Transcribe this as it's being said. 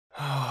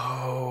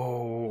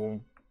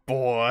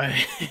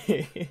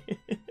boy.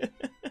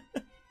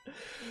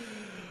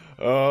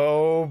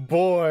 Oh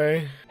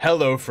boy.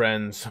 Hello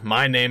friends,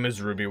 my name is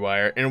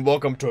RubyWire and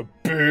welcome to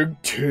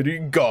Big Tiddy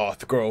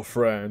Goth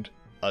Girlfriend,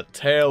 a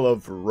tale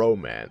of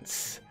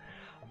romance.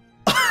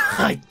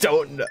 I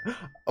don't know.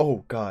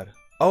 Oh god.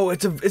 Oh,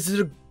 is it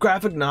a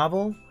graphic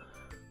novel?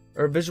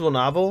 Or a visual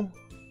novel?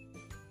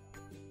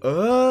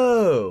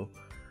 Oh.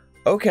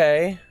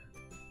 Okay.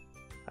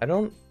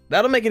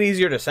 That'll make it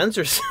easier to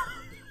censor stuff.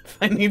 If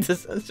I need to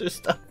censor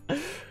stuff.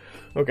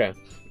 Okay.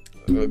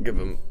 I'll give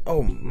him.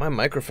 Oh, my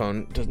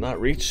microphone does not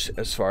reach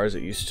as far as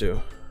it used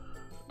to.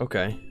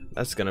 Okay,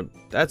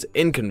 that's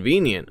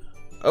inconvenient.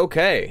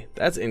 Okay,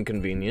 that's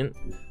inconvenient,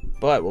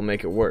 but we'll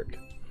make it work.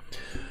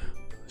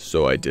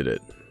 So I did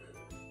it.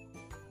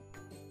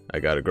 I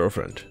got a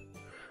girlfriend.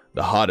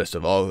 The hottest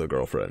of all the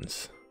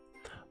girlfriends.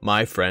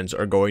 My friends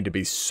are going to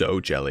be so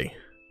jelly.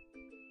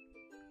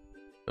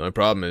 The only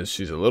problem is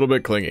she's a little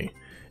bit clingy,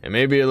 and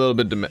maybe a little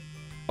bit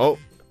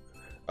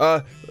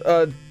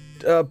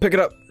pick it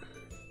up.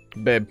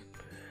 Babe.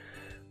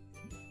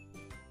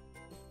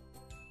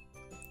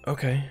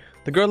 Okay.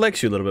 The girl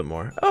likes you a little bit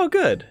more. Oh,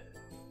 good.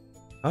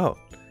 Oh.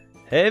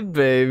 Hey,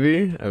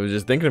 baby. I was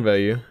just thinking about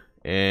you.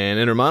 And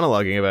inner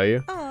monologuing about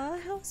you. Aw,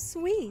 how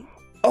sweet.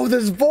 Oh,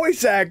 there's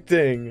voice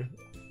acting!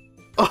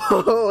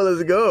 Oh,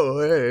 let's go.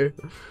 Hey.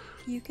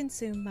 You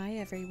consume my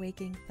every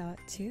waking thought,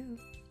 too.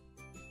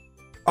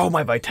 Oh,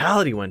 my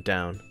vitality went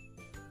down.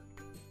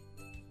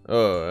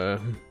 Oh,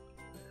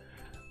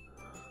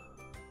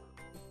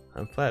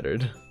 I'm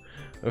flattered.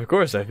 Of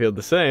course I feel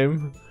the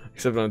same.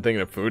 Except when I'm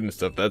thinking of food and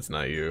stuff, that's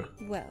not you.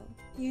 Well,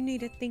 you need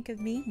to think of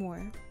me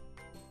more.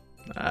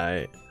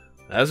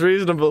 That's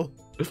reasonable.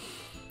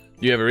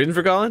 You have a reason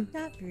for calling?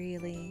 Not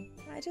really.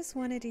 I just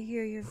wanted to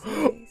hear your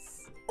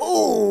voice.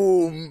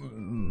 Oh,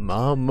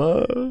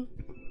 mama.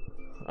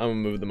 I'm gonna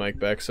move the mic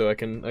back so I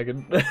can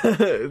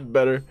it's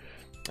better.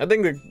 I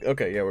think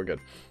okay, yeah, we're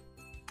good.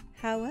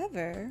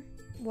 However,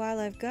 while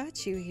I've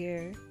got you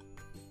here...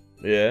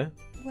 Yeah?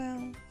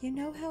 Well, you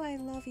know how I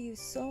love you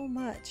so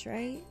much,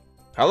 right?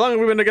 How long have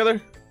we been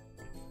together?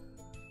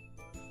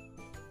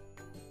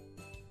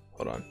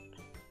 Hold on.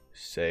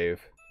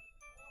 Save.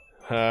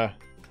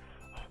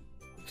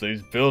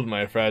 Please build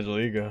my fragile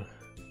ego.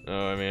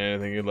 Oh, I mean, I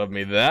didn't think you loved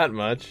me that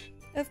much.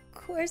 Of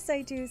course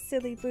I do,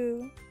 silly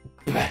boo.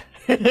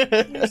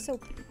 You're so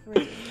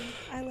pretty.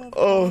 I love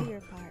all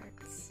your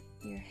parts.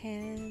 Your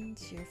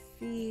hands, your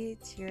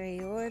feet, your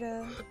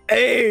aorta.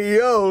 Hey,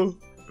 yo!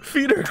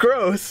 Feet are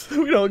gross.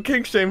 We don't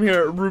kink shame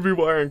here at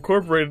RubyWire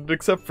Incorporated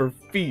except for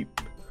feet.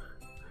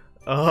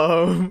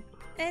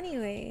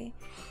 Anyway,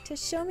 to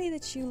show me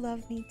that you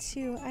love me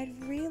too,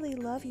 I'd really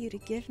love you to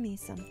give me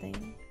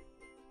something.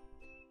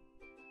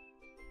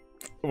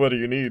 What do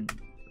you need?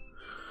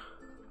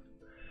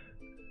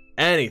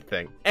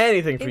 Anything.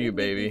 Anything for you,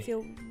 baby. It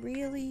would make me feel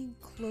really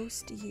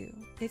close to you.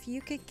 If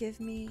you could give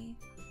me...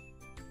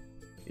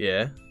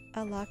 Yeah?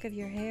 A lock of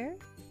your hair?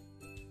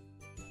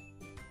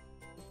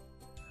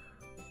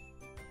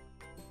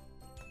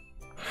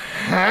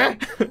 Huh?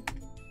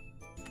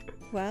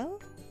 Well?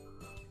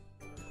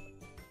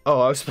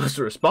 Oh, I was supposed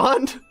to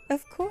respond?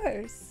 Of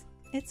course.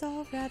 It's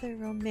all rather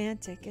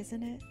romantic,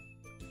 isn't it?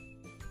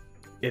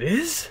 It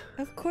is?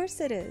 Of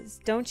course it is.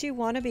 Don't you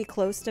want to be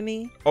close to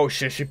me? Oh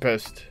shit, she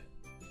pissed.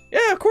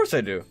 Yeah, of course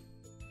I do.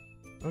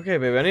 Okay,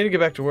 baby, I need to get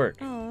back to work.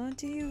 Aw,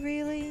 do you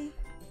really?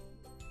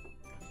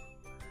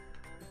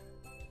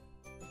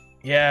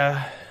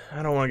 Yeah,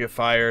 I don't want to get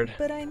fired.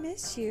 But I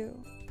miss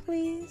you.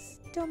 Please,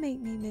 don't make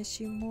me miss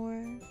you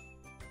more.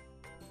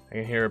 I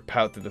can hear her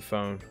pout through the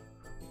phone.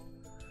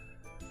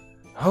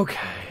 Okay,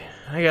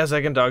 I guess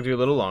I can talk to you a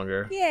little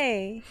longer.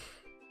 Yay!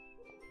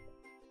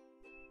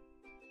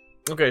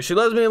 Okay, she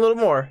loves me a little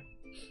more.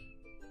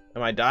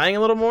 Am I dying a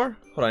little more?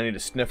 Hold on, I need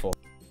to sniffle.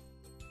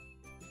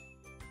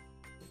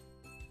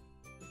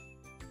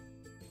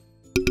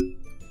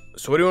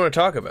 So what do you want to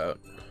talk about?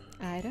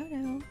 I don't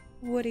know.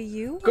 What do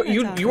you Go, want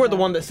to talk you were the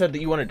about? one that said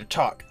that you wanted to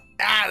talk.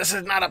 Ah, it's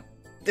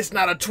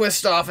not a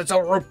twist off. It's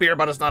a root beer,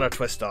 but it's not a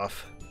twist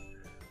off.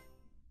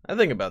 I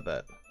think about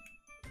that.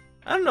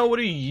 I don't know, what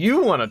do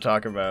you want to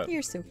talk about?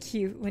 You're so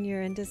cute when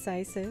you're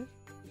indecisive.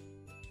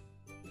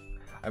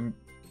 I'm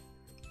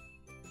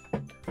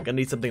gonna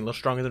need something a little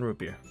stronger than root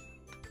beer.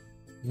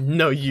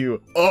 No,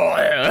 you. Oh,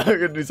 yeah, I'm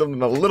gonna do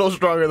something a little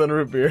stronger than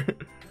root beer.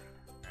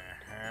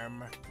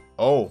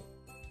 Oh.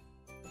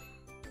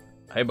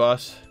 Hey,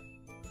 boss.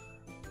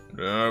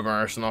 No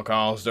personal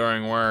calls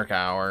during work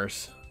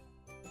hours.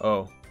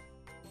 Oh.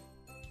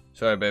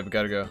 Sorry, babe,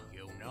 gotta go.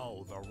 You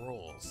know the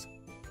rules.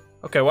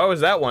 Okay, why was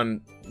that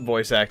one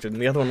voice acted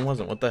and the other one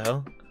wasn't? What the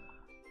hell?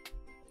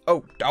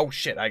 Oh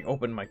shit, I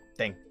opened my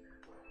thing.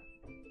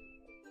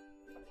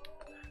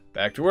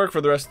 Back to work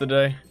for the rest of the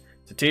day.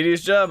 It's a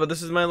tedious job, but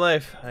this is my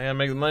life. I gotta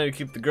make the money to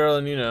keep the girl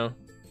and, you know,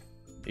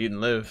 eat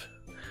and live.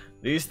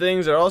 These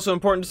things are also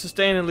important to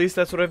sustain, at least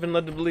that's what I've been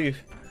led to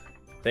believe.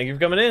 Thank you for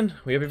coming in.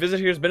 We hope your visit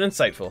here has been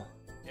insightful.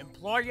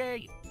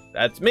 Employee!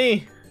 That's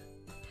me.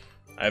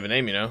 I have a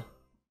name, you know.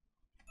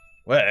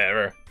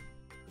 Whatever.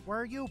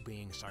 Were you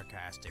being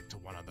sarcastic to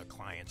one of the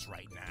clients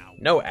right now?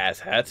 No,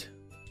 asshat.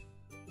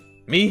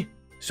 Me?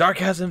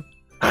 Sarcasm?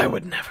 I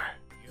would never.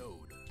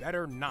 You'd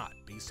better not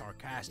be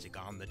sarcastic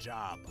on the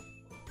job.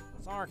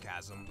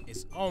 Sarcasm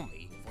is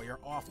only for your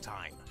off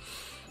time.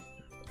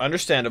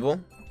 Understandable.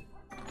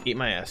 Eat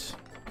my ass.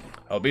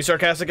 I'll be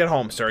sarcastic at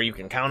home, sir. You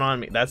can count on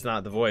me. That's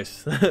not the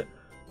voice.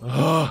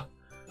 Oh,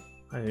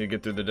 I need to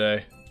get through the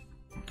day.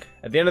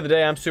 At the end of the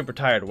day, I'm super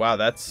tired. Wow,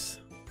 that's...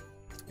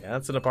 Yeah,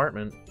 that's an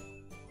apartment.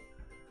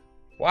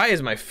 Why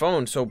is my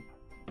phone so...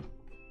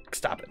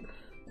 Stop it.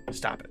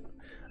 Stop it.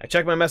 I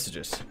check my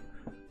messages.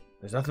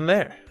 There's nothing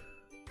there.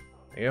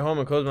 I get home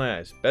and close my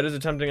eyes. Bed is a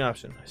tempting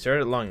option. I stare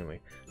at it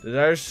longingly. The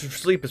desire for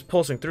sleep is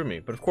pulsing through me,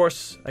 but of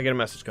course, I get a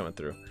message coming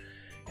through.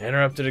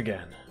 Interrupted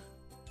again.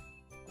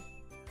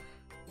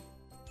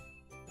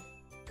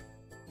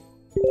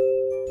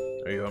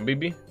 Are you home,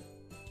 BB?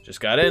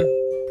 Just got in.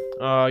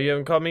 Oh, you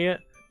haven't called me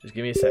yet? Just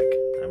give me a sec.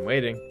 I'm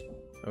waiting.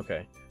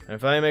 Okay. And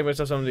if I make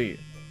myself something to eat.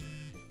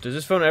 Does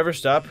this phone ever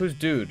stop? Who's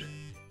dude?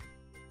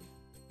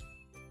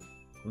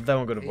 Let that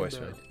one go to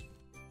voicemail. Bud.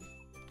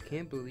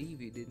 Can't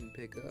believe you didn't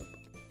pick up.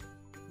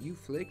 You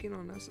flaking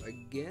on us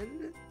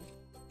again?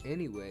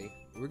 Anyway,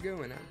 we're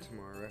going out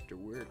tomorrow after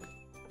work.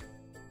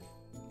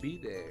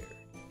 Be there.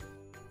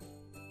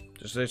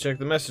 Just as I check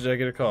the message, I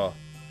get a call.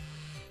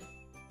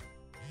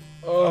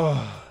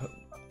 Oh.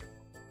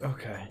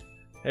 Okay.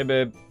 Hey,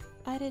 babe.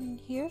 I didn't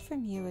hear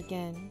from you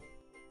again.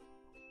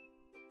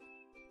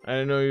 I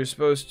didn't know you were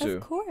supposed to.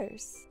 Of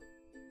course.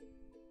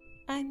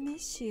 I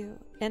miss you,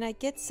 and I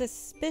get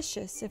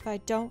suspicious if I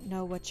don't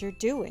know what you're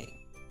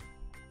doing.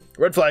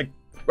 Red flag!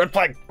 Red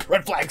flag!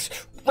 Red flags!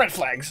 Red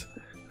flags!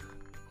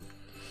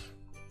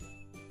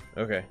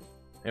 Okay.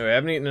 Anyway, I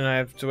haven't eaten and I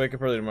have to wake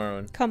up early tomorrow.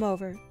 And... Come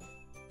over.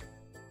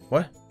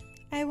 What?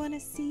 I want to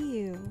see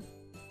you.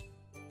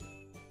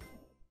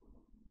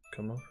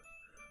 Come over?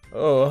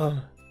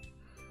 Oh.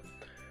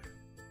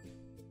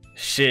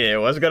 Shit,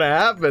 what's gonna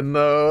happen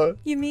though?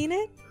 You mean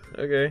it?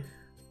 Okay.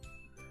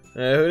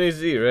 Who needs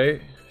to eat,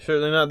 right?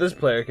 Certainly not this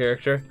player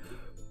character.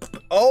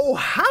 Oh,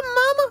 hi,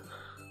 mama!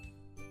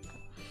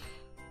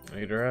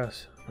 I eat her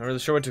ass. Not really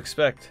sure what to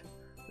expect.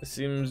 This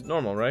seems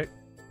normal, right?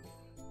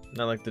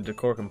 Not like the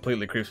decor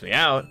completely creeps me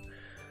out.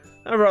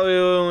 I'm probably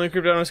only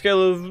creeped out on a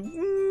scale of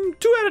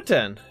 2 out of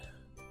 10.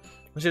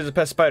 She has a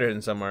pet spider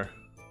hidden somewhere.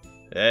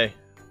 Hey.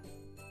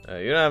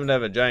 You don't happen to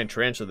have a giant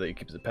tarantula that you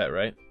keep as a pet,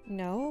 right?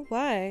 No,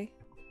 why?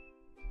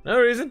 No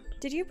reason.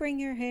 Did you bring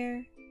your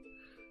hair?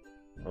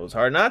 Well, it's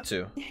hard not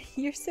to.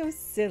 You're so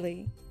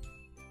silly.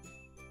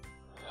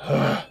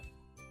 I'm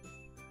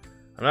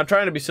not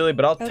trying to be silly,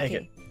 but I'll take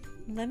it.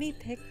 Let me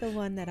pick the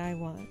one that I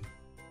want.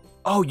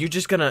 Oh, you're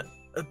just gonna...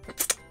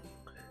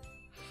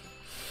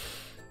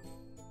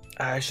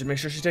 I should make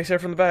sure she takes hair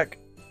from the back.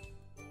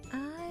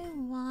 I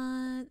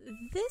want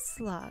this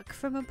lock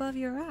from above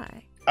your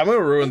eye. I'm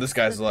gonna ruin It's this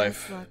guy's the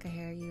life. best lock of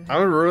hair you I'm have.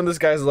 gonna ruin this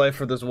guy's life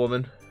for this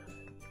woman.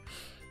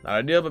 Not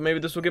ideal, but maybe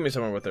this will get me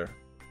somewhere with her.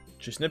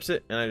 She snips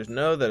it, and I just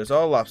know that it's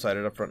all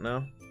lopsided up front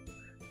now.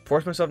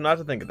 Force myself not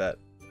to think of that.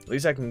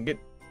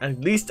 At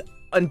least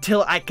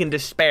until I can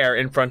despair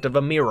in front of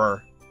a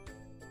mirror.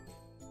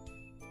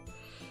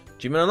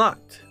 Achievement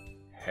unlocked.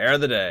 Hair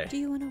of the day. Do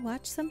you want to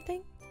watch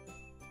something?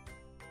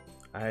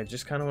 I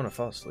just kind of want to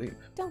fall asleep.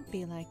 Don't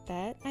be like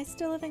that. I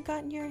still haven't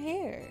gotten your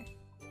hair.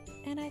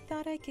 And I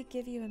thought I could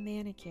give you a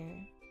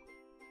manicure.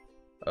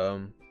 Just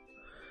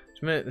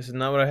a minute, this is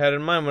not what I had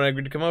in mind when I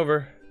agreed to come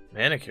over.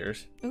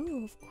 Manicures?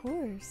 Ooh, of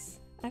course.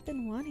 I've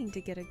been wanting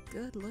to get a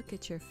good look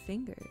at your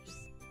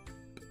fingers.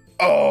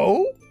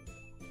 Oh?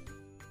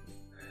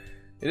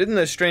 It isn't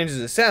as strange as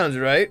it sounds,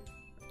 right?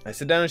 I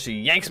sit down and she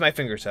yanks my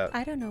fingers out.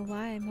 I don't know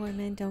why more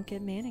men don't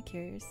get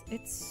manicures.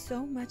 It's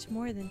so much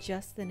more than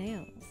just the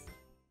nails.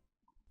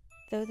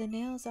 Though the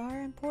nails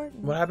are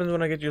important. What happens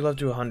when I get your love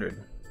to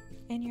 100?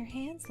 And your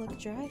hands look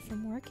dry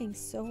from working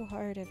so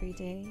hard every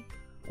day.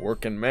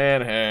 Working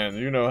man hands.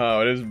 You know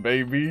how it is,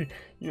 baby.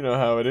 You know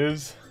how it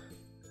is.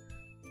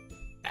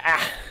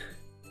 Ah.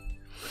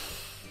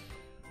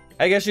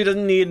 I guess she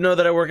doesn't need to know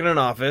that I work in an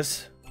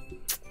office.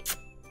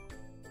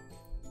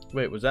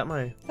 Wait, was that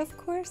my... Of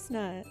course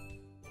not.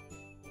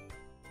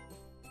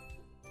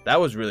 That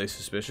was really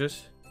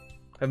suspicious.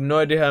 I have no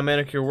idea how a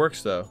manicure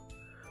works, though.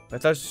 I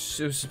thought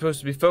it was supposed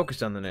to be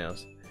focused on the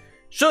nails.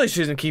 Surely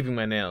she isn't keeping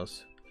my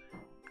nails.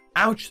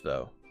 Ouch,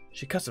 though.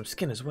 She cut some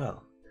skin as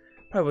well.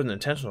 Probably wasn't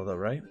intentional, though,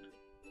 right?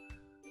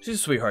 She's a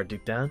sweetheart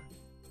deep down.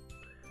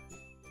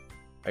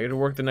 I get to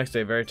work the next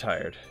day very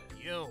tired.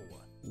 You.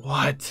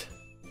 What?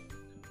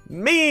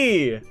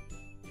 Me!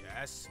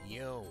 Yes,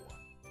 you.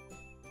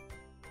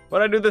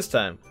 What'd I do this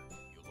time?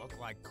 You look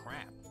like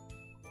crap.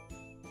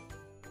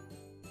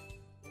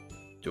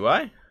 Do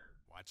I?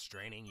 What's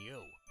draining you?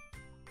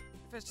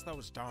 If it's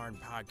those darn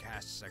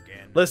podcasts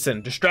again.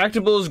 Listen,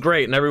 Distractable is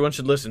great and everyone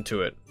should listen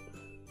to it.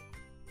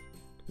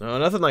 No,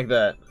 nothing like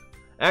that.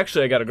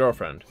 Actually, I got a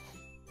girlfriend.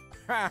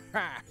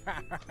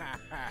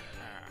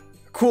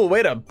 Cool,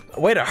 way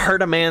to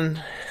hurt a man's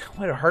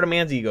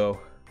ego.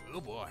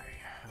 Oh boy.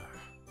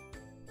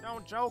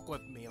 Don't joke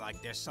with me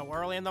like this so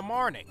early in the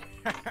morning.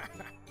 That's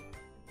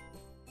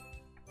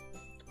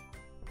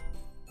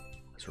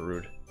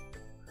rude.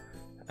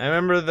 I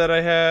remember that I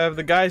have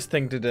the guys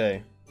thing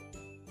today.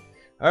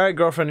 Alright,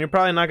 girlfriend, you're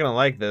probably not gonna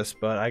like this,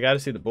 but I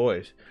gotta see the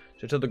boys.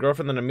 Should I tell the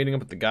girlfriend that I'm meeting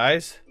up with the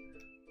guys?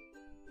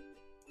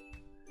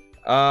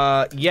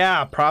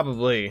 Yeah,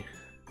 probably.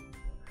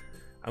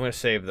 I'm gonna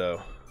save, though.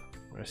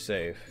 I'm gonna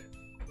save.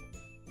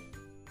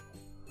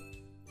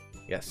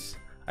 Yes.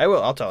 I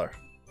will, I'll tell her.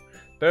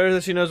 Better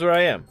that she knows where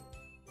I am.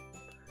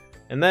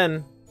 And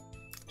then,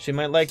 she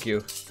might like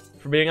you,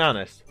 for being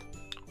honest.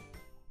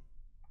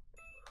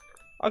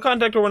 I'll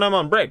contact her when I'm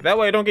on break. That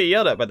way I don't get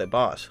yelled at by the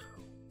boss.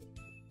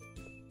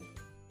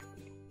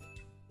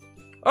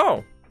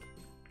 Oh.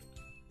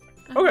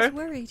 I Okay. was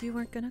worried you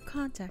weren't gonna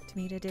contact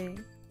me today.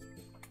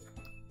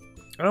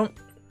 I don't...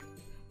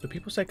 Do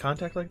people say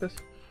contact like this?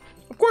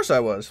 Of course I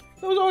was.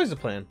 That was always the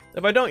plan.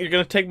 If I don't, you're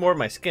gonna take more of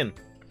my skin.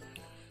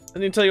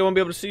 And then tell you I won't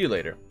be able to see you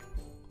later.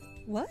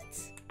 What?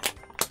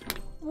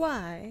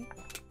 Why?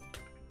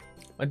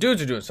 My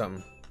dudes are doing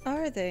something.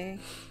 Are they?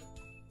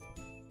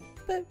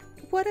 But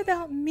what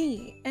about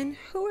me? And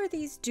who are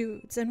these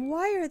dudes? And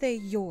why are they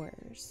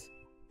yours?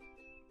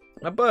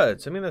 My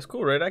buds. I mean, that's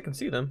cool, right? I can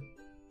see them.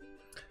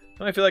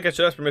 I feel like I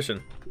should ask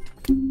permission.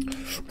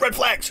 Red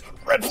flags!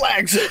 Red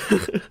flags!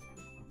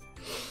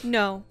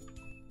 No.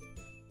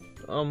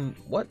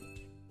 What?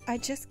 I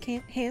just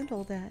can't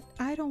handle that.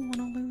 I don't want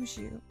to lose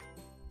you.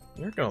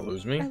 You're gonna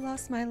lose me. I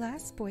lost my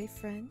last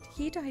boyfriend.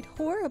 He died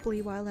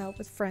horribly while out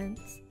with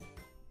friends.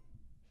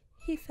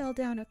 He fell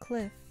down a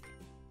cliff.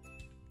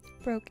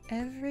 Broke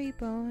every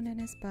bone in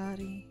his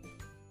body.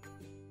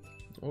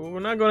 Well, we're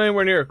not going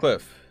anywhere near a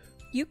cliff.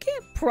 You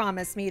can't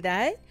promise me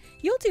that.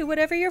 You'll do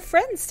whatever your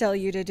friends tell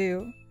you to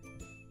do.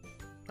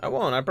 I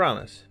won't, I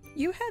promise.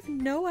 You have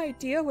no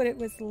idea what it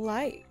was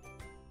like.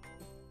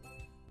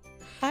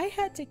 I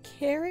had to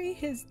carry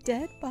his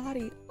dead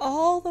body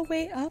all the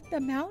way up the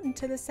mountain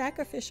to the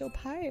sacrificial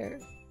pyre.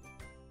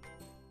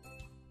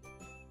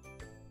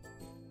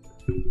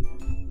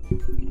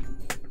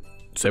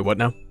 Say what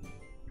now?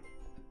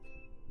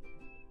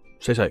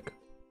 Say psych.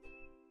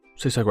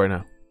 Say psych right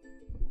now.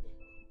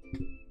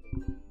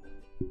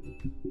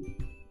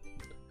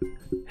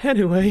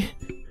 Anyway,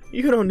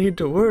 you don't need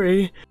to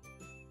worry.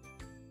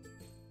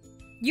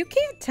 You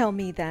can't tell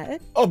me that.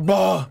 Oh,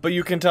 bah! But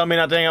you can tell me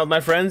not to hang out with my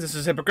friends. This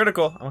is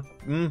hypocritical.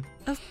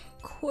 Of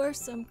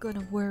course I'm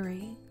gonna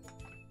worry.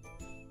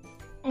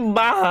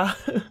 Bah!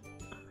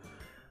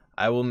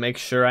 I will make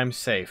sure I'm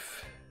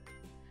safe.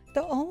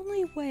 The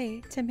only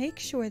way to make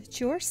sure that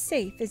you're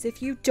safe is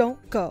if you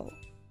don't go.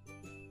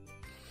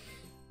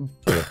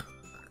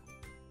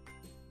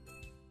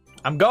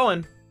 I'm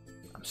going.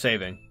 I'm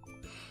saving.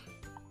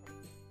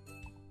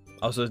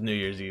 Also, it's New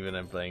Year's Eve and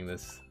I'm playing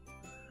this.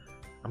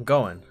 I'm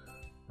going.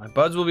 My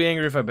buds will be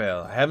angry if I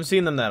bail. I haven't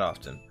seen them that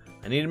often.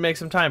 I need to make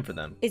some time for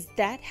them. Is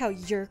that how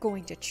you're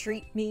going to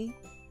treat me?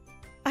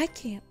 I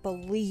can't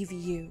believe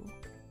you.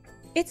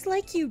 It's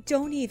like you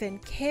don't even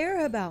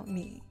care about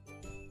me.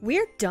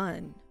 We're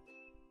done.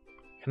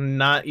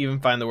 Cannot even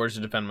find the words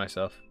to defend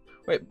myself.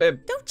 Wait, babe.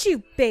 Don't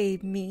you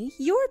babe me.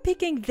 You're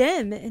picking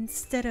them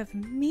instead of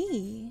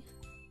me.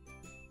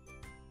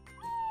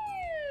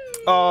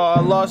 Oh, I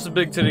lost the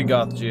big Tiddy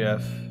Goth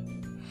GF.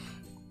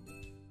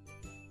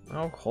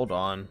 Oh, hold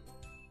on.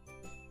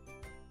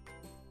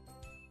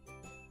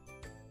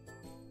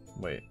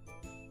 Wait.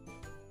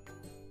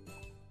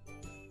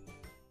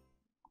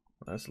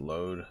 Let's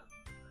load.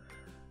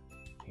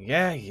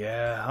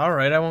 Yeah,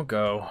 alright, I won't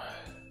go.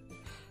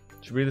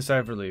 Should breathe a sigh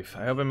of relief.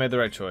 I hope I made the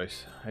right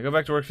choice. I go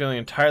back to work feeling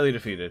entirely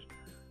defeated.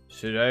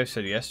 Should I have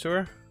said yes to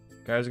her?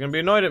 Guys are gonna be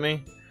annoyed at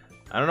me.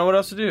 I don't know what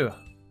else to do.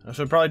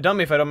 She'll probably dump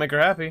me if I don't make her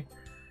happy.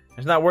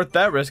 It's not worth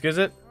that risk, is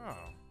it? Oh.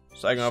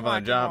 Slacking off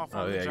on the job. Off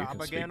on the Yeah, you job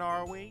can again, speak.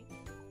 are we?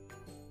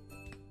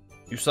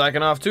 You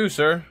slacking off too,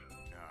 sir.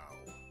 No.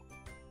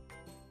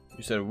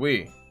 You said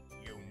we.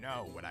 You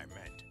know what I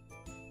meant.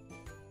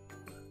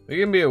 We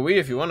can be a we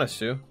if you want us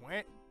to.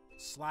 Quit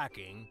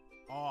slacking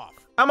off.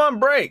 I'm on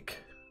break.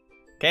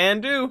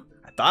 Can do.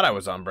 I thought I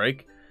was on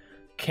break.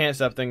 Can't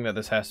stop thinking that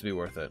this has to be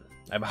worth it.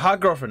 I have a hot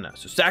girlfriend now,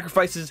 so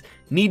sacrifices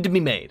need to be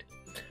made.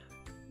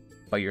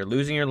 But you're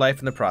losing your life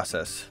in the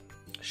process.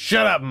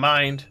 Shut up,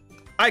 mind.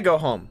 I go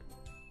home.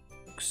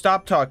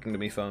 Stop talking to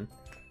me, phone.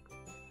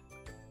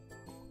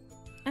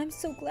 I'm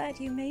so glad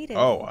you made it.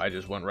 Oh, I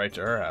just went right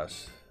to her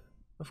house.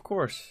 Of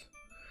course.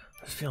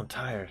 I was feeling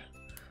tired.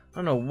 I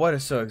don't know what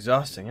is so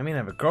exhausting. I mean, I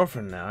have a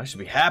girlfriend now. I should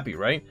be happy,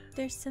 right?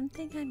 There's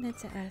something I meant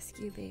to ask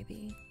you,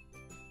 baby.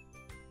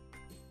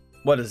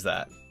 What is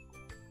that?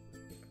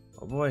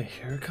 Oh boy,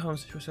 here it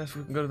comes. She was asking if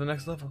we can go to the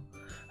next level.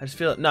 I just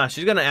feel it. Nah,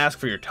 she's gonna ask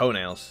for your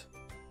toenails.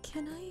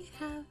 Can I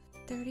have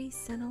 30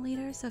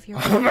 centiliters of your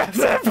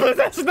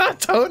That's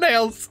not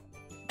toenails.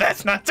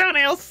 That's not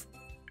toenails.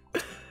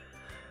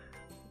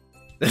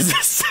 This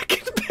is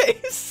second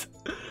base.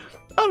 I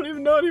don't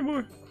even know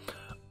anymore.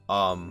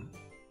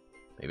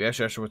 Maybe I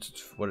should ask her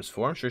what it's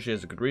for. I'm sure she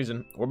has a good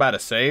reason. We're about to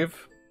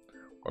save.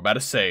 We're about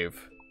to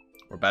save.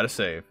 We're about to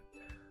save.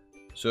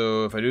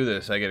 So if I do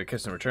this, I get a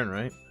kiss in return,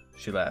 right?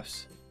 She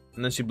laughs.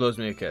 And then she blows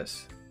me a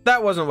kiss.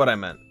 That wasn't what I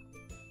meant.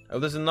 Oh,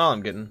 this is all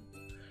I'm getting.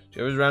 She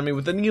hovers around me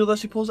with a needle that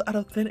she pulls out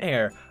of thin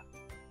air.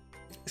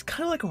 It's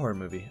kind of like a horror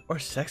movie. Or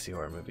a sexy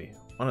horror movie.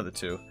 One of the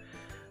two.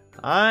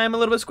 I'm a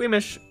little bit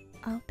squeamish.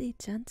 I'll be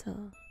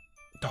gentle.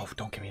 Oh,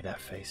 don't give me that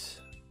face.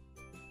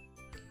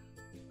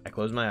 I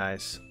close my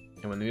eyes.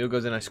 And when the needle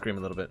goes in, I scream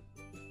a little bit.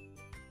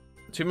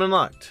 Achievement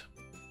unlocked.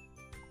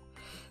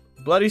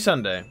 Bloody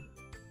Sunday.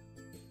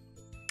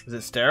 Is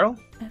it sterile?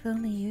 I've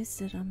only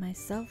used it on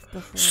myself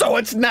before. So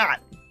it's not!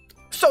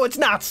 So it's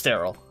not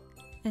sterile!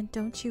 And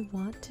don't you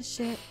want to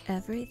share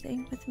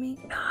everything with me?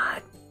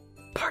 Not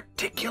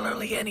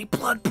particularly any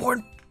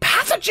bloodborne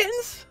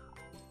pathogens!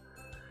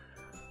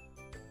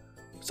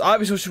 It's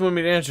obvious what you want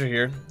me to answer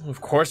here.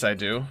 Of course I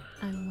do.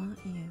 I want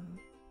you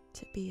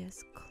to be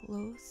as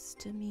close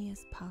to me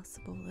as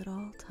possible at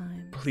all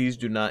times. Please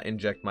do not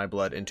inject my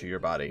blood into your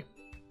body.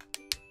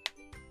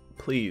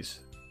 Please.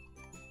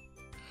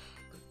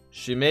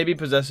 She may be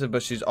possessive,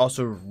 but she's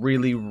also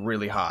really,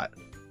 really hot.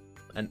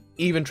 An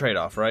even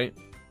trade-off, right?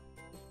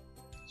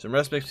 Some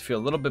rest makes me feel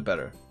a little bit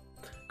better.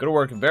 Go to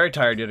work, very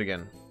tired yet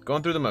again.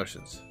 Going through the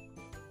motions.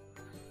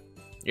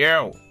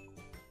 You!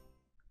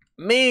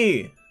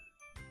 Me!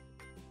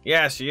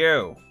 Yes,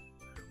 you!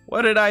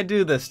 What did I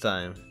do this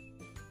time?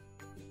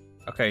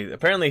 Okay,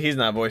 apparently he's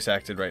not voice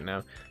acted right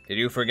now. Did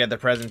you forget the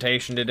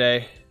presentation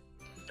today?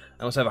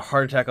 I almost have a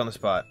heart attack on the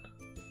spot.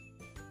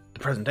 The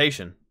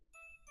presentation?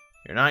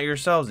 You're not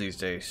yourselves these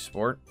days,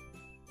 sport.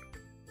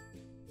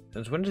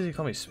 Since when does he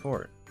call me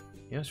sport?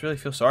 He must really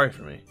feel sorry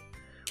for me.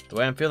 The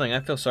way I'm feeling,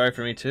 I feel sorry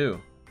for me too.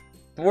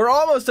 We're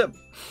almost at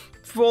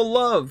full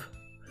love.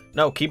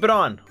 No, keep it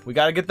on. We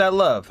gotta get that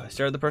love. I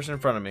stare at the person in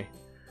front of me.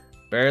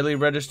 Barely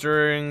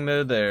registering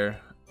they're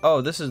there.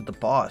 Oh, this is the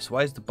boss.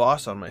 Why is the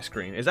boss on my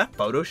screen? Is that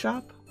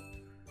Photoshop?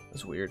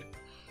 That's weird.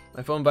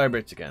 My phone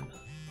vibrates again.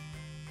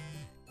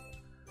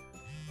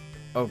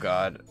 Oh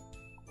god.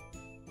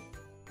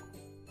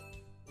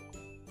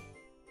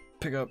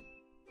 Pick up.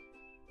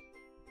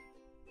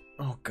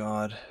 Oh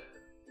god.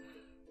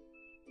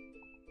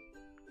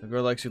 The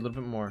girl likes you a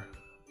little bit more.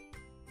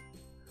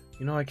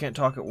 You know I can't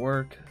talk at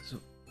work.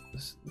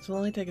 This will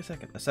only take a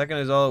second. A second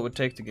is all it would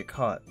take to get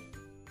caught.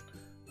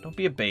 Don't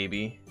be a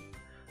baby.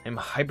 I'm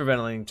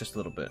hyperventilating just a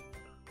little bit.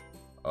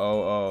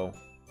 Oh.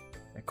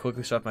 I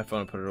quickly shut my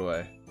phone and put it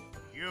away.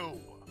 You!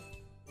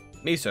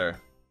 Me, sir.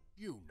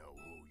 You know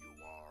who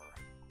you are.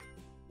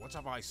 What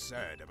have I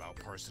said about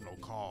personal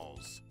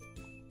calls?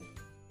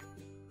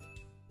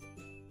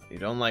 You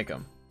don't like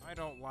them. I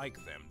don't like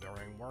them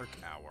during work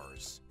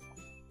hours.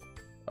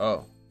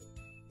 Oh.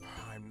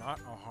 I'm not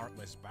a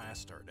heartless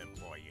bastard,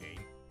 employee.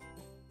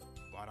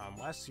 But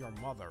unless your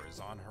mother is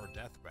on her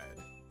deathbed,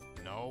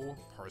 no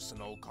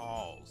personal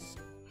calls.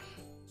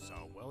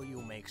 So will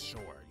you make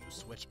sure you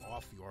switch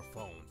off your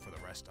phone for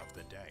the rest of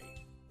the day?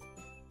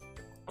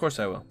 Of course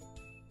I will.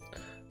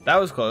 That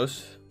was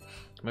close.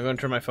 Am I going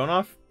to turn my phone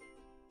off?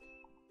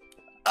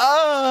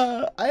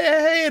 Ah! I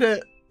hate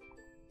it!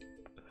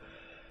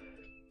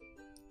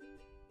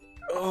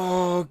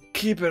 Oh,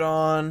 keep it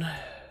on.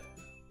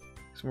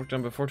 Some work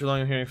done before too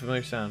long. I'm hearing a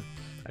familiar sound.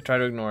 I try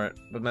to ignore it,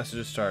 but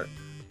messages start.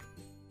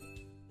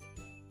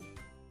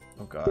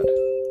 Oh god.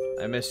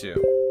 I miss you.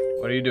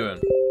 What are you doing?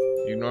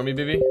 You ignore me,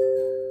 baby?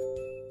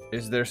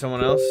 Is there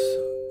someone else?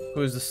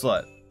 Who is the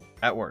slut?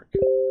 At work.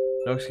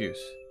 No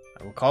excuse.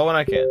 I will call when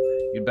I can.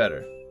 You'd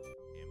better.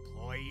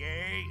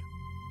 Employee!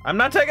 I'm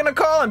not taking a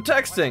call, I'm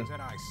texting! What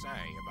did I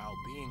say about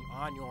being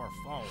on your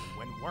phone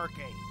when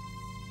working?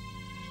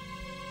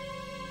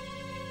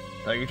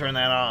 Thought you turned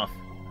that off.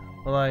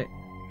 Well,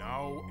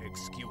 No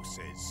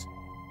excuses.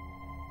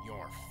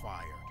 You're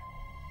fired.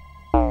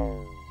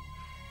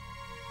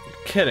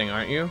 You're kidding,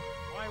 aren't you?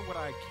 Why would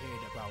I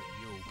kid about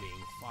you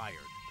being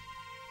fired?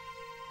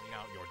 Clean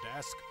out your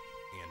desk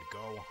and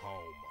go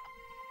home.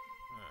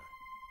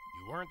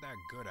 You weren't that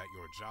good at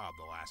your job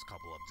the last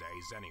couple of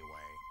days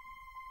anyway.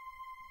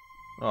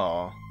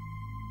 Aw.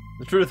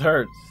 The truth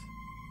hurts.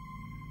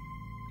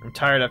 I'm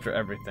tired after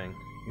everything.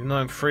 Even though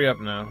I'm free up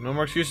now. No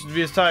more excuses to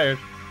be as tired.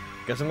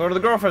 Guess I'm going to the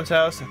girlfriend's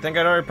house. I think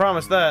I'd already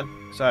promised that.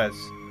 Besides,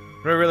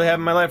 what do I really have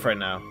in my life right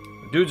now?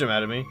 The dudes are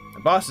mad at me. My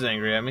boss is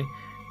angry at me.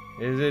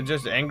 Is it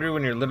just angry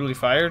when you're literally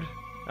fired?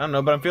 I don't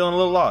know, but I'm feeling a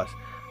little lost.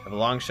 I have a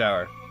long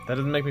shower. That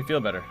doesn't make me feel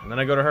better. And then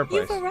I go to her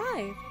place. You've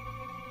arrived.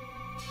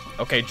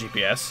 Okay,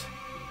 GPS.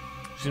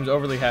 She seems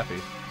overly happy.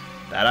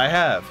 That I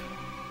have.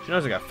 She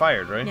knows I got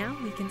fired, right? Now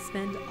we can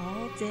spend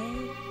all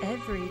day,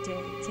 every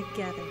day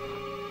together.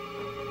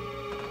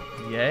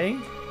 Yay?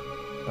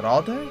 But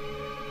all day?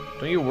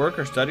 Don't you work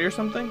or study or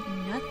something?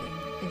 Nothing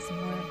is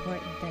more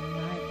important than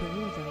my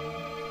boo,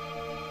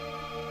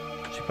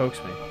 though. She pokes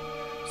me.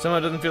 Somehow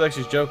it doesn't feel like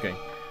she's joking.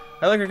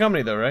 I like her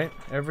company though, right?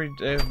 Every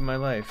day of my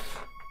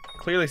life.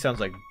 Clearly sounds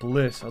like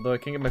bliss, although I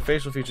can't get my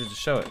facial features to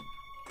show it.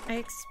 I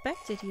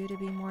expected you to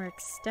be more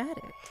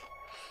ecstatic.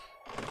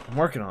 I'm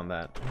working on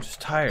that. I'm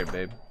just tired,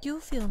 babe. You'll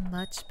feel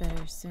much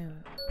better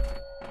soon.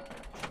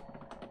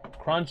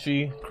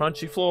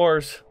 Crunchy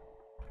floors.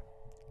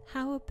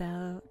 How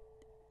about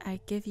I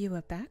give you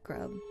a back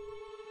rub.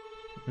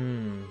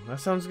 That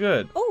sounds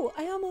good. Oh,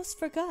 I almost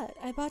forgot.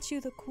 I bought you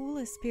the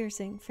coolest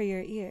piercing for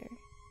your ear.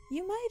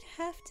 You might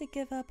have to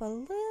give up a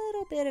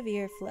little bit of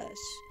ear flesh,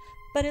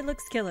 but it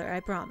looks killer, I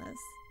promise.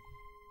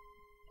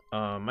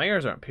 My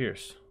ears aren't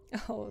pierced.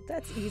 Oh,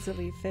 that's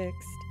easily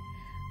fixed.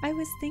 I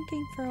was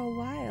thinking for a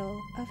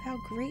while of how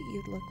great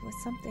you'd look with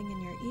something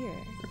in your ear.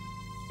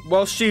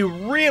 Well, she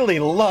really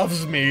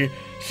loves me.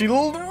 She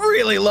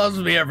really loves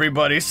me,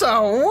 everybody.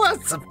 So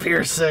what's a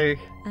piercing?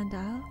 And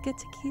I'll get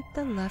to keep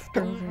the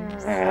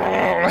leftovers.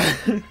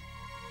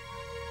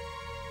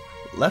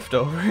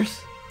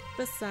 Leftovers?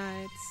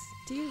 Besides,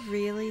 do you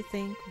really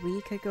think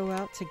we could go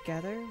out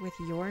together with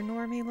your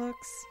normie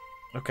looks?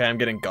 Okay, I'm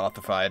getting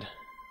gothified.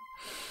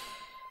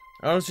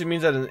 I don't know if she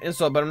means that as an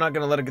insult, but I'm not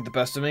gonna let it get the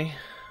best of me.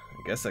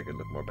 I guess I could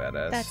look more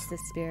badass. That's the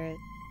spirit.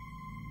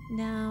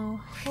 Now,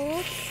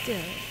 hold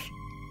still.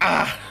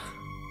 Ah!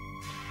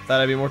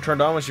 Thought I'd be more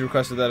turned on when she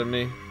requested that of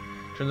me.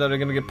 Turns out I'm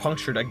gonna get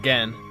punctured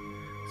again.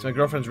 So my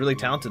girlfriend's really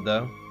talented,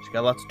 though. She's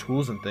got lots of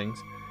tools and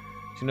things.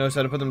 She knows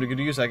how to put them to good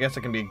use. I guess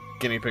I can be a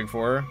guinea pig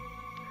for her.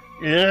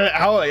 Yeah,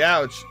 ow,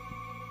 ouch.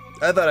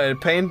 I thought I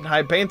had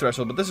high pain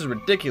threshold, but this is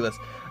ridiculous.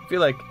 I feel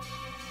like...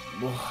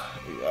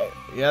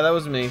 Yeah, that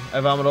was me.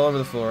 I vomit all over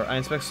the floor. I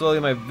inspect slowly,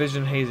 my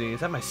vision hazy. Is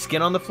that my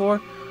skin on the floor?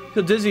 I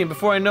feel dizzy, and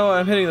before I know it,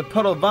 I'm hitting the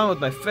puddle of vomit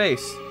with my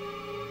face.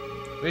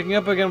 Waking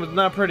up again was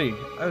not pretty.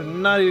 I was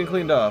not even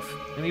cleaned off.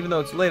 And even though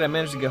it's late, I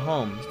managed to get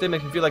home. This day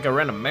makes me feel like I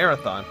ran a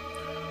marathon.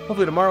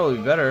 Hopefully tomorrow will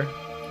be better.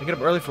 I get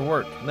up early for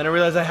work, and then I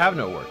realize I have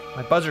no work.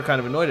 My buzzer kind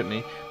of annoyed at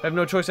me, but I have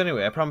no choice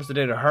anyway. I promised the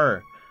day to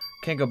her.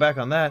 Can't go back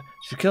on that.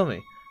 She'll kill me.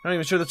 I'm not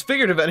even sure that's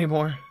figurative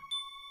anymore.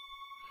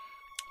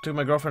 Took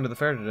my girlfriend to the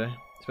fair today.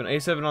 Spent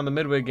A7 on the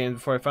Midway games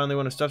before I finally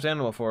won a stuffed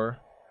animal for her.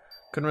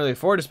 Couldn't really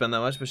afford to spend that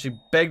much, but she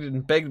begged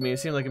and begged me. It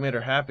seemed like it made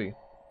her happy.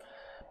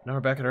 Now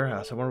we're back at her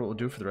house. I wonder what we'll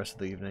do for the rest of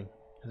the evening.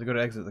 As I go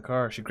to exit the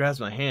car, she grabs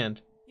my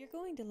hand. You're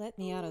going to let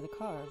me out of the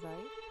car,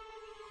 right?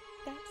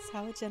 That's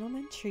how a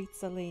gentleman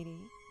treats a lady.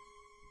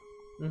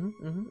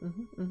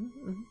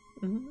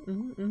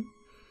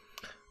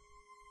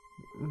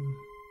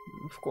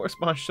 Of course,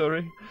 mon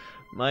chéri.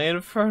 My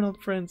infernal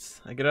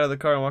prince. I get out of the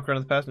car and walk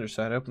around the passenger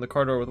side. I open the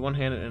car door with one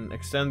hand and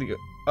extend the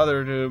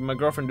other to my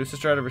girlfriend to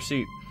assist her out of her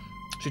seat.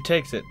 She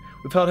takes it.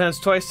 We've held hands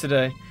twice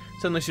today.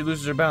 Suddenly she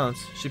loses her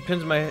balance. She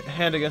pins my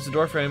hand against the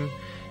door frame.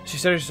 She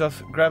steadies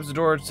herself, grabs the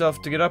door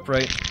itself to get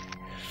upright.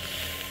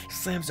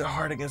 Slams it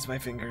hard against my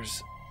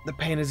fingers. The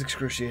pain is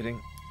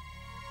excruciating.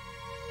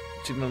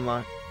 She didn't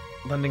unlock,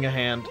 lending a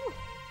hand. Ooh,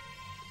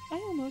 I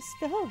almost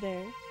fell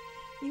there.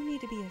 You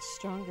need to be a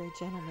stronger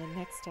gentleman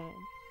next time.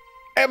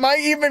 Am I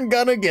even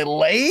gonna get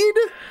laid?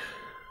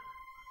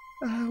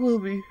 I will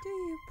be. Do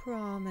you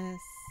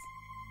promise?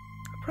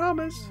 I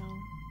promise.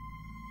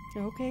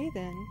 Well, okay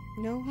then.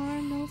 No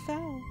harm, no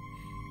foul.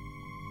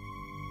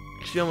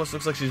 She almost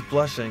looks like she's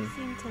blushing. You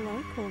seem to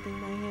like holding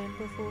my hand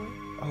before.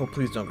 Oh,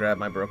 please don't grab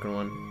my broken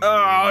one.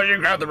 Oh, you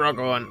grabbed the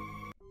broken one.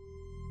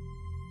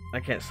 I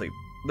can't sleep.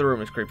 The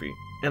room is creepy,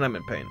 and I'm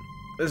in pain.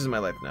 This is my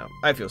life now.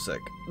 I feel sick.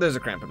 There's a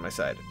cramp in my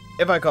side.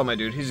 If I call my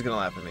dude, he's just gonna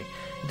laugh at me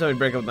and tell me to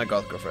break up with my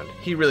goth girlfriend.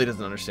 He really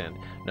doesn't understand.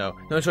 No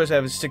choice I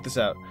have is to stick this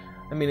out.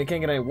 I mean, it can't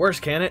get any worse,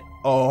 can it?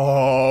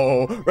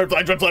 Oh, red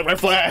flags, red flags, red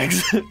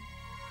flags!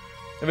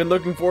 I've been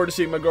looking forward to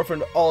seeing my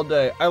girlfriend all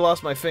day. I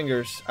lost my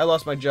fingers. I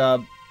lost my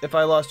job. If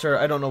I lost her,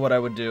 I don't know what I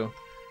would do.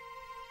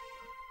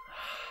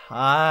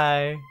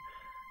 Hi.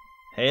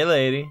 Hey,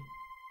 lady.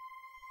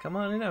 Come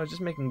on in. I was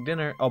just making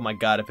dinner. Oh my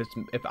god,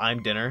 if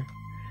I'm dinner.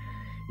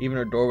 Even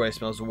her doorway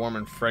smells warm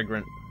and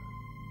fragrant.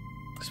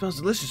 It smells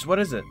delicious. What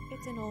is it?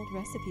 It's an old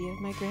recipe of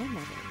my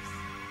grandmother's.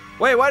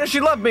 Wait, why does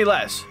she love me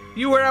less?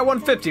 You were at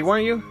 150,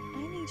 weren't you?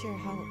 I need your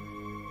help.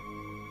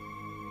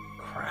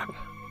 Crap.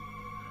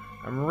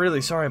 I'm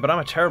really sorry, but I'm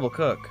a terrible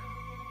cook.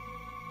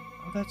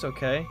 Oh, that's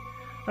okay.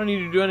 I don't need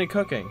you to do any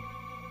cooking.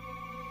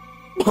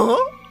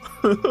 Huh?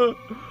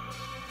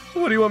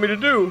 What do you want me to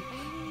do?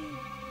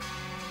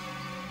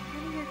 I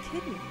need one of your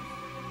kidneys.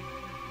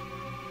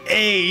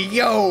 Hey,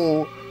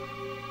 yo!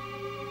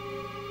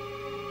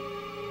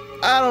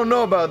 I don't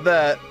know about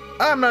that.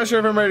 I'm not sure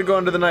if I'm ready to go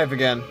under the knife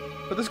again.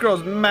 But this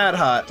girl's mad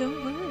hot. Don't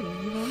worry,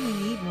 you only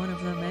need one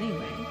of them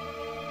anyway.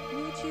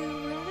 Would you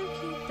rather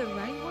keep the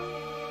right one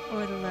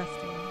or the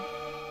left one?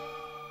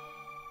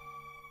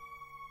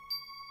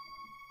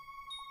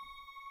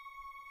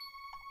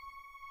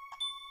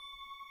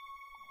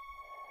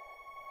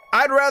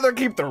 I'd rather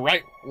keep the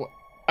right one.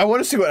 I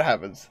want to see what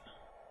happens.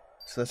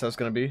 So that's how it's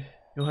gonna be?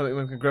 You'll have it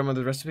with my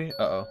grandmother's recipe?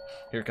 Uh-oh.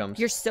 Here it comes.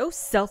 You're so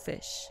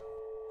selfish.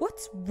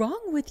 What's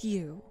wrong with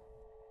you?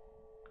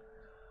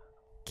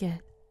 Get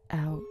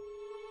out.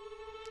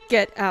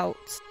 Get out.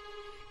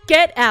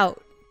 Get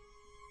out!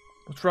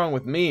 What's wrong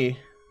with me?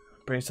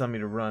 Brain's telling me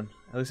to run.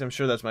 At least I'm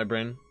sure that's my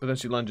brain. But then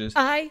she lunges.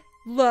 I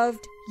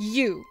loved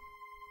you.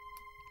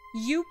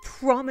 You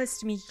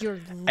promised me your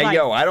life. Hey,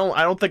 yo, I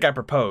don't think I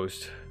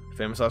proposed.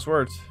 Famous last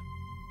words.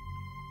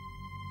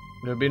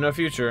 There'll be no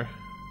future.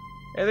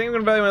 I think I'm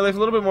gonna value my life a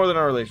little bit more than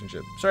our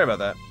relationship. Sorry about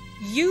that.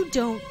 You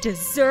don't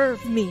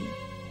deserve me.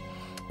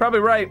 Probably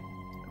right.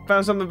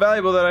 Found something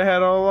valuable that I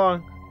had all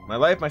along. My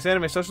life, my sanity,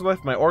 my social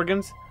life, my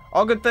organs.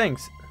 All good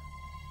things.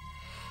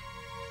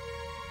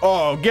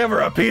 Oh, give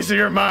her a piece of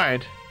your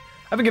mind.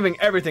 I've been giving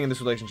everything in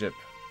this relationship.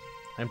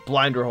 I'm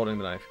blind to her holding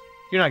the knife.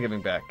 You're not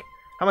giving back.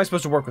 How am I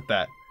supposed to work with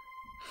that?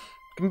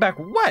 Giving back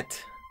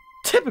what?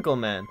 Typical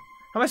man.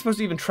 How am I supposed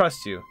to even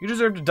trust you? You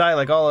deserve to die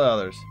like all the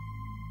others.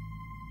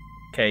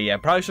 Okay, yeah,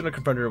 probably shouldn't have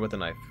confronted her with a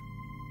knife.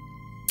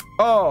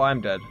 Oh,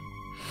 I'm dead.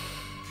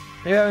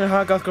 Maybe having a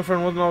hot goth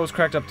girlfriend wasn't always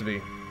cracked up to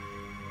be.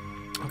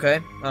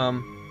 Okay,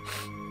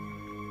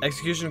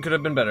 execution could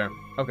have been better.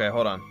 Okay,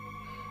 hold on.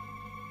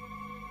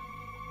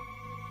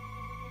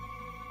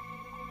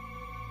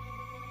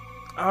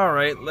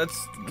 Alright,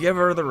 let's give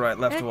her the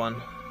left one.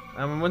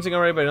 I'm wincing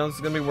already, but I know this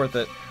is gonna be worth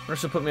it.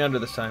 Nurse will put me under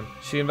this time.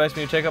 She invites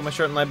me to take out my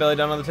shirt and lie belly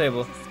down on the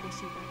table.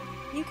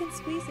 You can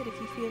squeeze it if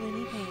you feel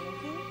any pain,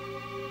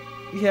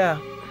 okay? Yeah.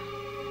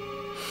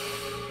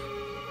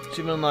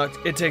 Achievement unlocked.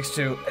 It takes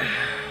two.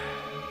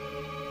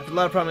 After a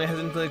lot of problems, I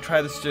hesitantly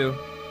try the stew.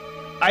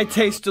 I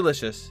taste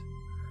delicious.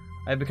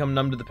 I have become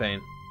numb to the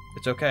pain.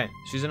 It's okay.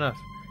 She's enough.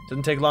 It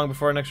doesn't take long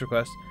before our next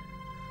request.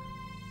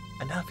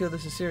 I now feel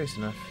this is serious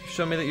enough.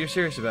 Show me that you're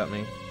serious about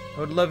me. I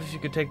would love if you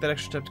could take that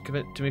extra step to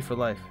commit to me for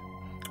life.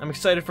 I'm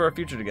excited for our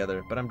future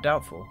together, but I'm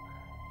doubtful.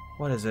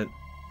 What is it?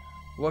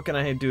 What can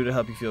I do to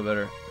help you feel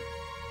better?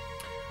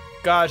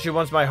 God, she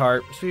wants my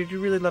heart. Sweetie, do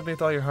you really love me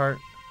with all your heart?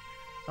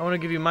 I want to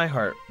give you my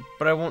heart,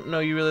 but I won't know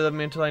you really love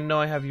me until I know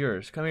I have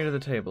yours. Come here to the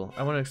table.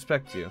 I want to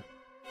expect you.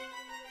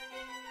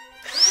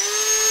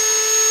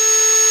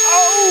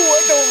 Oh,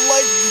 I don't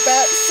like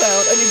that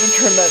sound. I need to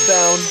turn that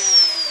down.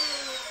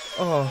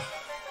 Oh.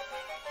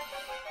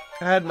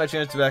 I had my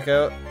chance to back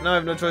out. Now I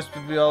have no choice but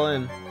to be all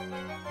in.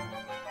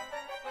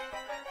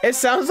 It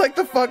sounds like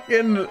the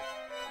fucking...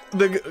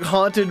 the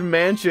haunted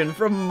mansion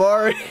from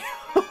Mario.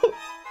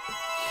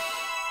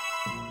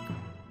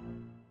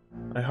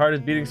 My heart is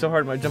beating so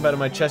hard it might jump out of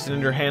my chest and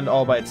into her hand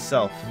all by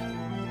itself.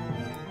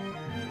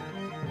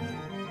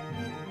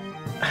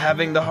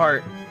 Having the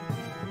heart.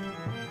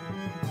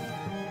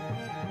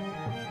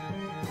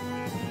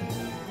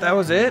 That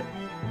was it?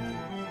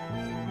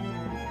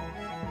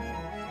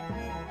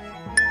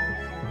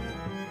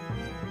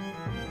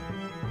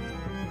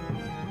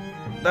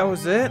 That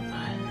was it?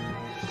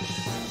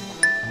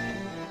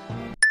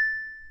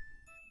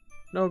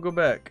 No, go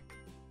back.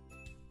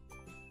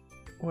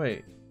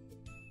 Wait.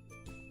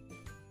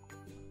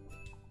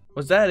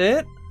 Was that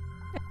it?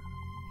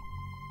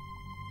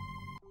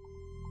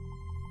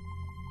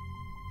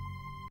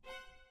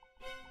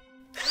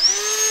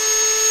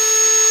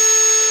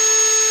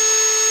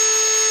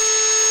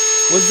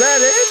 Was that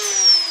it?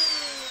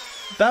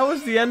 That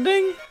was the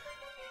ending?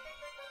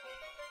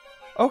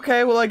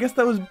 Okay, well I guess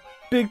that was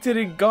Big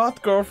Tiddy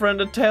Goth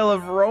Girlfriend, A Tale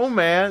of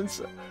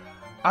Romance.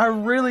 I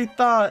really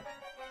thought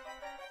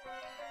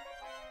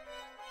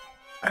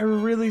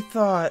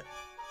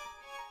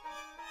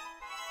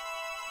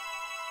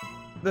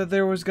that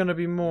there was gonna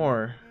be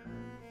more.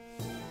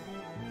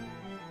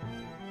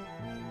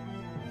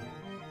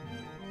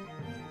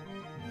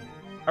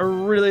 I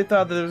really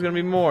thought that there was gonna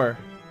be more.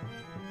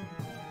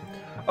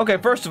 Okay,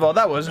 first of all,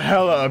 that was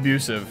hella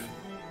abusive.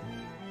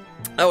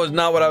 That was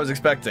not what I was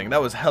expecting.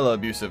 That was hella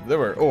abusive.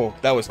 Oh,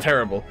 that was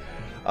terrible.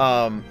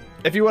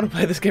 If you want to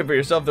play this game for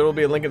yourself, there will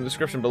be a link in the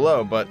description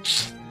below,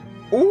 but...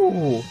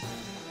 Ooh!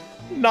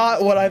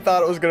 Not what I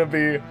thought it was gonna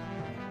be.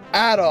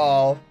 At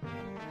all.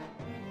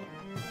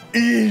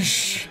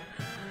 Eesh.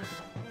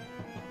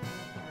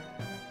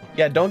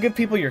 Yeah, don't give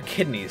people your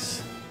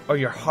kidneys, or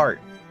your heart,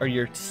 or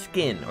your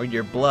skin, or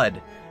your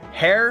blood.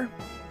 Hair?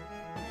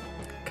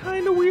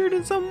 Kinda weird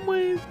in some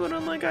ways, but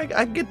I'm like,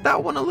 I get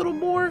that one a little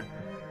more.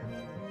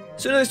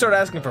 As soon as they start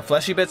asking for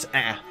fleshy bits,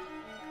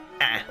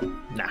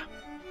 nah.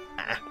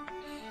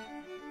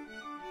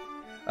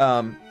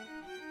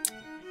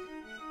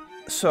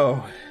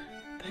 So,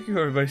 thank you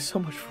everybody so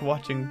much for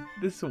watching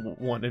this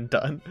one and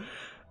done.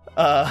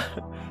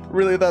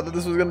 Really thought that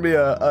this was gonna be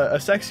a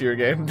sexier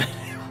game than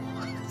it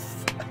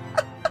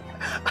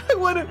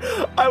was.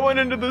 I went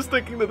into this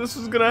thinking that this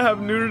was gonna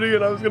have nudity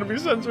and I was gonna be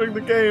censoring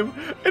the game,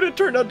 and it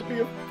turned out to be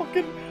a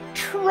fucking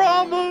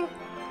trauma.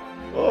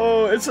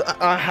 Oh, it's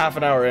a half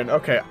an hour in.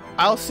 Okay,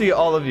 I'll see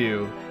all of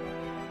you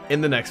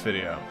in the next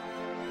video.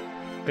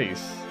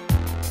 Peace.